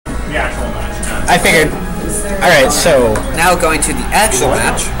I figured. Alright, so... Now going to the actual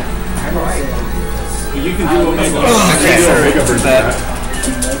match. You can do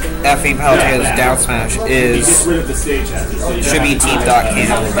Effing Palutena's down smash should be Team Dot King.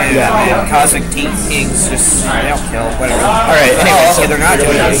 And Cosmic Team Kings just don't kill, whatever. Alright, anyway, so they're not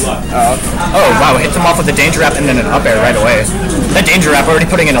doing it. Oh, wow, hits him off with a danger wrap and then an up air right away. That danger wrap already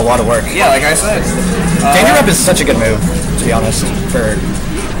putting in a lot of work. Yeah, like I said. Danger wrap is such a good move, to be honest, for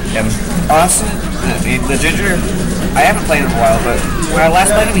him. Awesome. I mean, the Ginger, I haven't played him in a while, but when I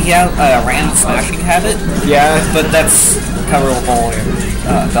last played him, he had a random smashing habit. Yeah. But that's coverable in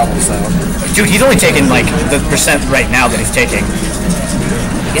double, so. Dude, he's only taking, like, the percent right now that he's taking.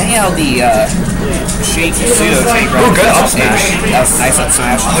 Yeah, the shake pseudo shake. Ooh, good up smash. That was nice up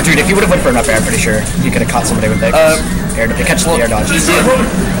smash. Oh, dude, if he would have went for an up air, I'm pretty sure he could have caught somebody with that. Air to catch the air dodge. He did.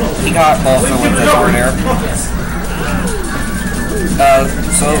 He got also with the forward air.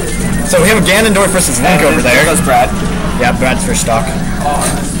 So we have Ganondorf versus Link over there. There goes Brad. Yeah, Brad's first stock.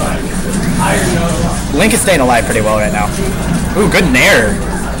 Link is staying alive pretty well right now. Ooh, good nair.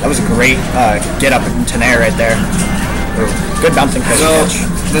 That was a great get up into nair right there. Ooh, good bouncing fish catch.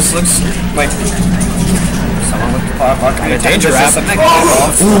 This looks like someone with the pop rock. And a danger wrap.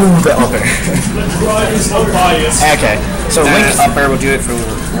 Ooh, the up air. Okay, so Link's up air will do it for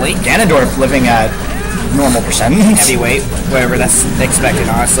Link. Ganondorf living at normal percent. Heavyweight, whatever, that's expected,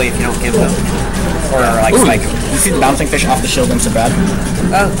 honestly, if you don't give them. Or, like, spike them. You see the bouncing fish off the shield into Brad?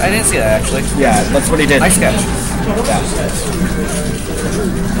 I didn't see that, actually. Yeah, that's what he did. Nice catch. Yeah.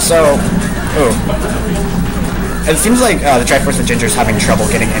 So, it seems like the Triforce of Ginger is having trouble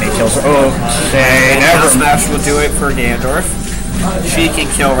getting any kills. Okay, never. Smash will do it for Ganondorf. She can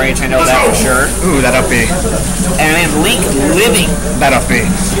kill range, I know that for sure. Ooh, that up B. And then Link living. That up B.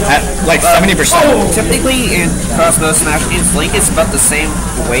 At like 70%. Typically in crossbow smash games, Link is about the same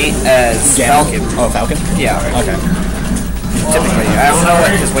weight as Falcon. Oh, Falcon? Yeah. Okay. Typically. I don't know what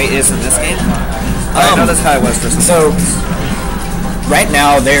his weight is in this game. I know that's how it was for some. So, right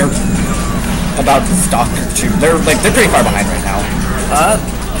now they're about to stock two. They're pretty far behind right now.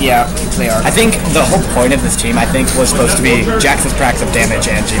 Yeah, they are. I think the whole point of this team, I think, was supposed to be Jax's cracks of damage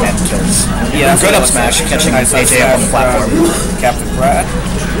and G-Man kills. Yeah, good up smash, catching AJ up on the platform. Captain Brad.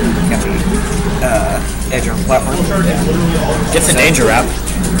 Catching Edge on the platform. Yeah. Gets a danger wrap.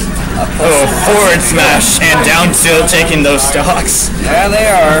 Forward smash and down tilt taking those stocks. Yeah, they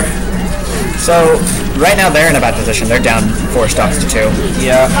are. So, right now they're in a bad position. They're down 4 stocks to 2.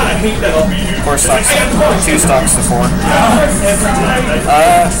 Yeah. 4 stocks, 2 stocks to 4. I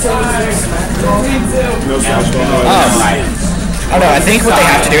don't know, I think what they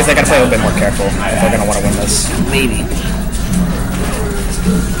have to do is they gotta play a little bit more careful if they're gonna want to win this. Maybe.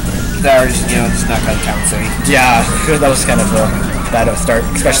 They're just, just not gonna count, so. Yeah, that was kind of a bad start,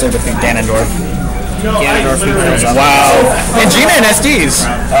 especially with Ganondorf. Ganondorf kills up. Wow. And G-Man SDs.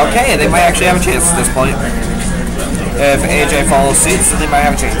 Okay, they might actually have a chance at this point. If AJ follows suit, then they might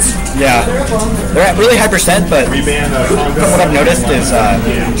have a chance. Yeah. They're at really high percent, but from what I've noticed is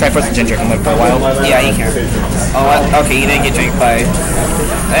Triforce and Ginger can live for a while. Yeah, he can. Oh, okay, he didn't get janked by...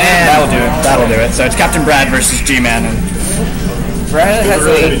 And that'll do it. That'll do it. So it's Captain Brad versus G-Man. And Brad has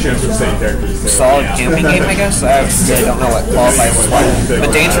a solid camping game, I guess. I really don't know what qualifies as what.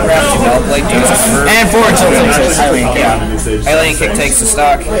 But Danger Wrap to Bellblade takes and forward tilt takes Eileen kick. Yeah. Eileen kick takes the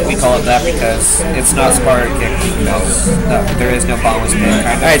stock. We call it that because it's not Spartan kick. There is no bonus kick.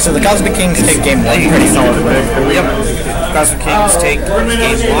 Alright, so the Cosmic Kings take game 1 pretty solidly. Yep. Cosmic Kings take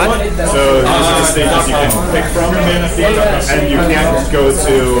game 1. So these are the stages you can pick from, and you can't go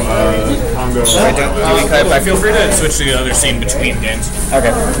to Congo. I feel free to switch to the other scene between games.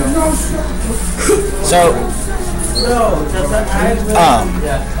 Okay. So,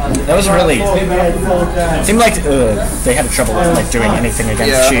 that was really. It seemed like they had trouble with doing anything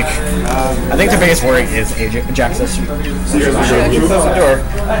against Sheik. I think the biggest worry is Jaxus. Close the door.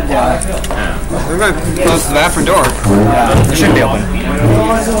 Yeah. We're going to close the bathroom door. Yeah, it should be open.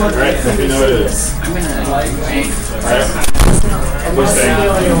 Alright, you know it is.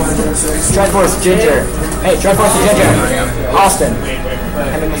 Triforce Ginger. Hey, Triforce Ginger. Austin.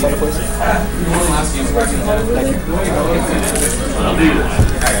 Hand in the soda, please. Thank you.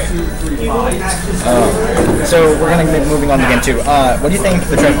 So we're gonna be moving on to game 2. What do you think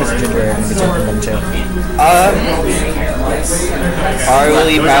the Triforce Ginger are gonna be taking from 2?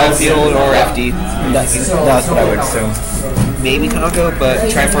 Probably Battlefield or FD. That's what I would assume. Maybe Congo,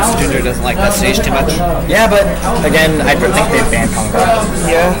 but Triforce Ginger doesn't like that stage too much. Yeah, but again, I think they've banned Congo.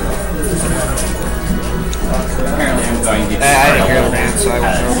 Yeah. I didn't hear the band, so I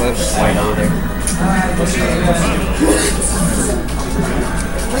won't know, but...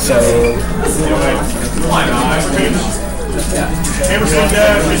 So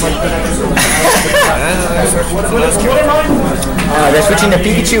they're switching to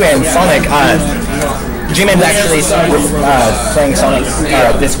Pikachu and Sonic. G-Man's actually playing Sonic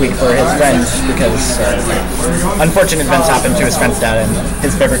this week for his friends because unfortunate events happened to his friend's dad, and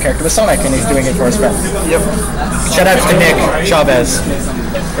his favorite character was Sonic, and he's doing it for his friend. Yep. Shoutouts to Nick Chavez,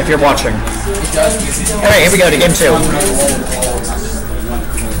 if you're watching. Alright, here we go to game 2.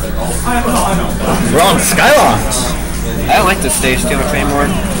 We're on Skyloft. I don't like this stage too much anymore.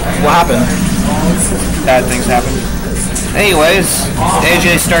 What happened? Bad things happen. Anyways,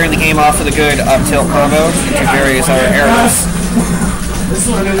 AJ starting the game off with a good up tilt combo into various other areas.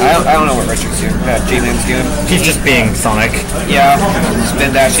 I don't know what Richard's doing. G-Man's doing. He's just being Sonic. Yeah,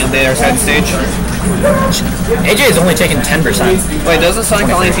 spin dashing on the other side of the stage. AJ is only taking 10%. Wait, doesn't Sonic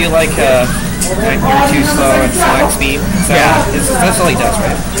only feel like you're too slow at Sonic speed? So yeah, that's all he does,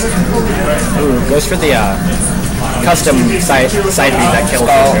 right? Ooh, goes for the custom side B that kills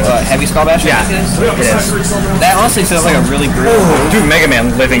heavy skull bash? Yeah, it is. That honestly sounds like a really brutal move. Dude, Mega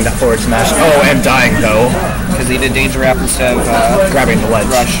Man living that forward smash. Oh, and dying though. Because he did danger wrap instead of grabbing the ledge.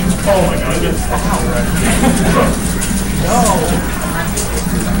 Rush.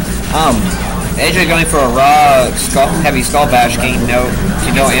 AJ going for a raw heavy skull bash, getting no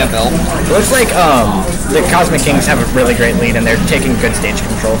anvil. It looks like the Cosmic Kings have a really great lead and they're taking good stage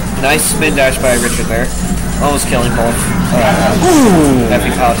control. Nice spin dash by Richard there. Almost killing both. Heavy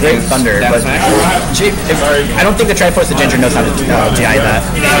great thunder, but I don't think the Triforce of Ginger knows how to DI that.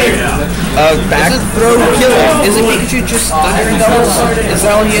 Back throw kill. Isn't Pikachu just thunder doubles? Is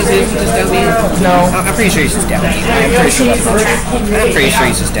that all he is? Is he just down B? No. I'm pretty sure he's just down B. I'm pretty sure that's not true. I'm pretty sure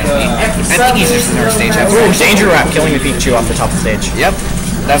he's just down B. I think he's just in our stage. Danger Wrap killing the Pikachu off the top of the stage. Yep.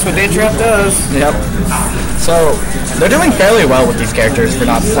 That's what Danger Wrap does. Yep. So, they're doing fairly well with these characters for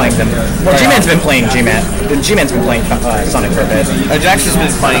not playing them. Well, G-Man's been playing G-Man. G-Man's been playing Sonic for a bit. Jax has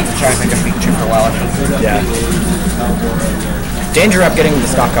been trying to pick up Pikachu for a while, I think. Yeah. Danger Up getting the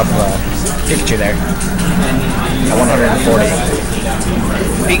stock up Pikachu there. At 140.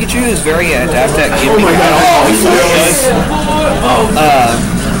 Pikachu is very adept at giving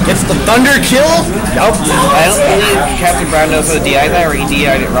gets the Thunder kill? Nope. I don't believe Captain Brown knows how to DI that, or he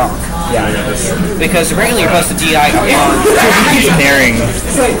DI'd it wrong. Yeah. Because apparently you're supposed to DI upon. He keeps naring.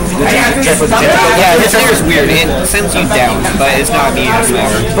 Yeah, his nair is weird. It sends you down, but it's not the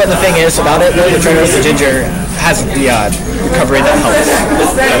nair. But the thing is about it, the Triforce of Ginger has the recovery that helps.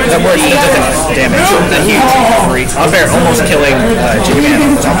 That works, but doesn't damage. The huge recovery. Up air almost killing G-Man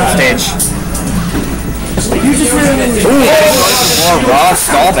on the top of the stage. More raw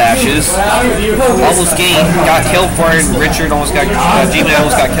skull bashes. Almost got killed for it. Richard almost got G-Man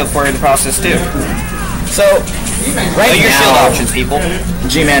almost got killed for it in the process too. So right your now, shield options, people.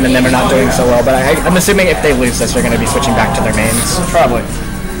 G-Man and them are not doing so well, but I'm assuming if they lose this, they're going to be switching back to their mains. Probably.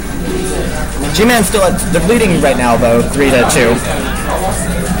 G-Man still they're leading right now though, 3-2.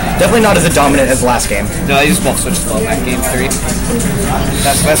 Definitely not as dominant as the last game. No, they just both switch slow back game 3.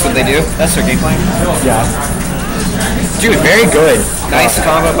 That's what they do. That's their game plan. Yeah. Dude, very good. Nice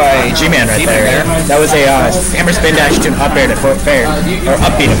combo by G-Man right there. That was a hammer spin dash to an up air to fair, or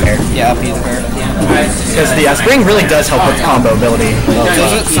up B to fair. Yeah, up B to fair. Because the spring really does help with combo ability.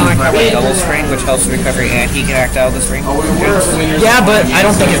 Doesn't Sonic have a double spring, which helps recovery, and he can act out of the spring? Yeah, but I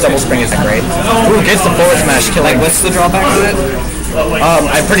don't think his double spring is that great. Ooh, gets the forward smash killing. Like, what's the drawback to it?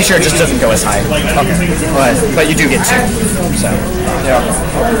 I'm pretty sure it just doesn't go as high. Okay. But you do get 2. So, yeah.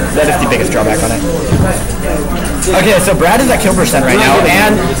 That is the biggest drawback on it. Okay, so Brad is at kill percent right now,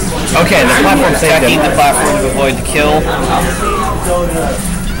 and okay, the platform saved him. The platform to avoid the kill.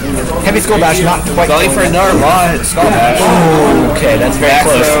 Heavy skull bash, not quite. Going for another raw skull bash. Ooh, okay, that's very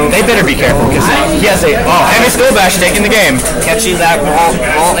close. They better be careful because he has a heavy skull bash taking the game. Catching that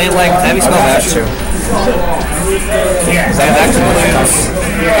all A leg heavy skull bash too. Was that back to the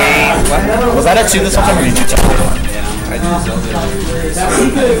Was that at 2 this whole time, or did you tell me?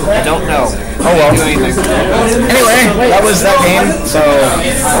 I don't know. Oh well. Anyway, that was that game. So,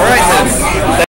 alright then.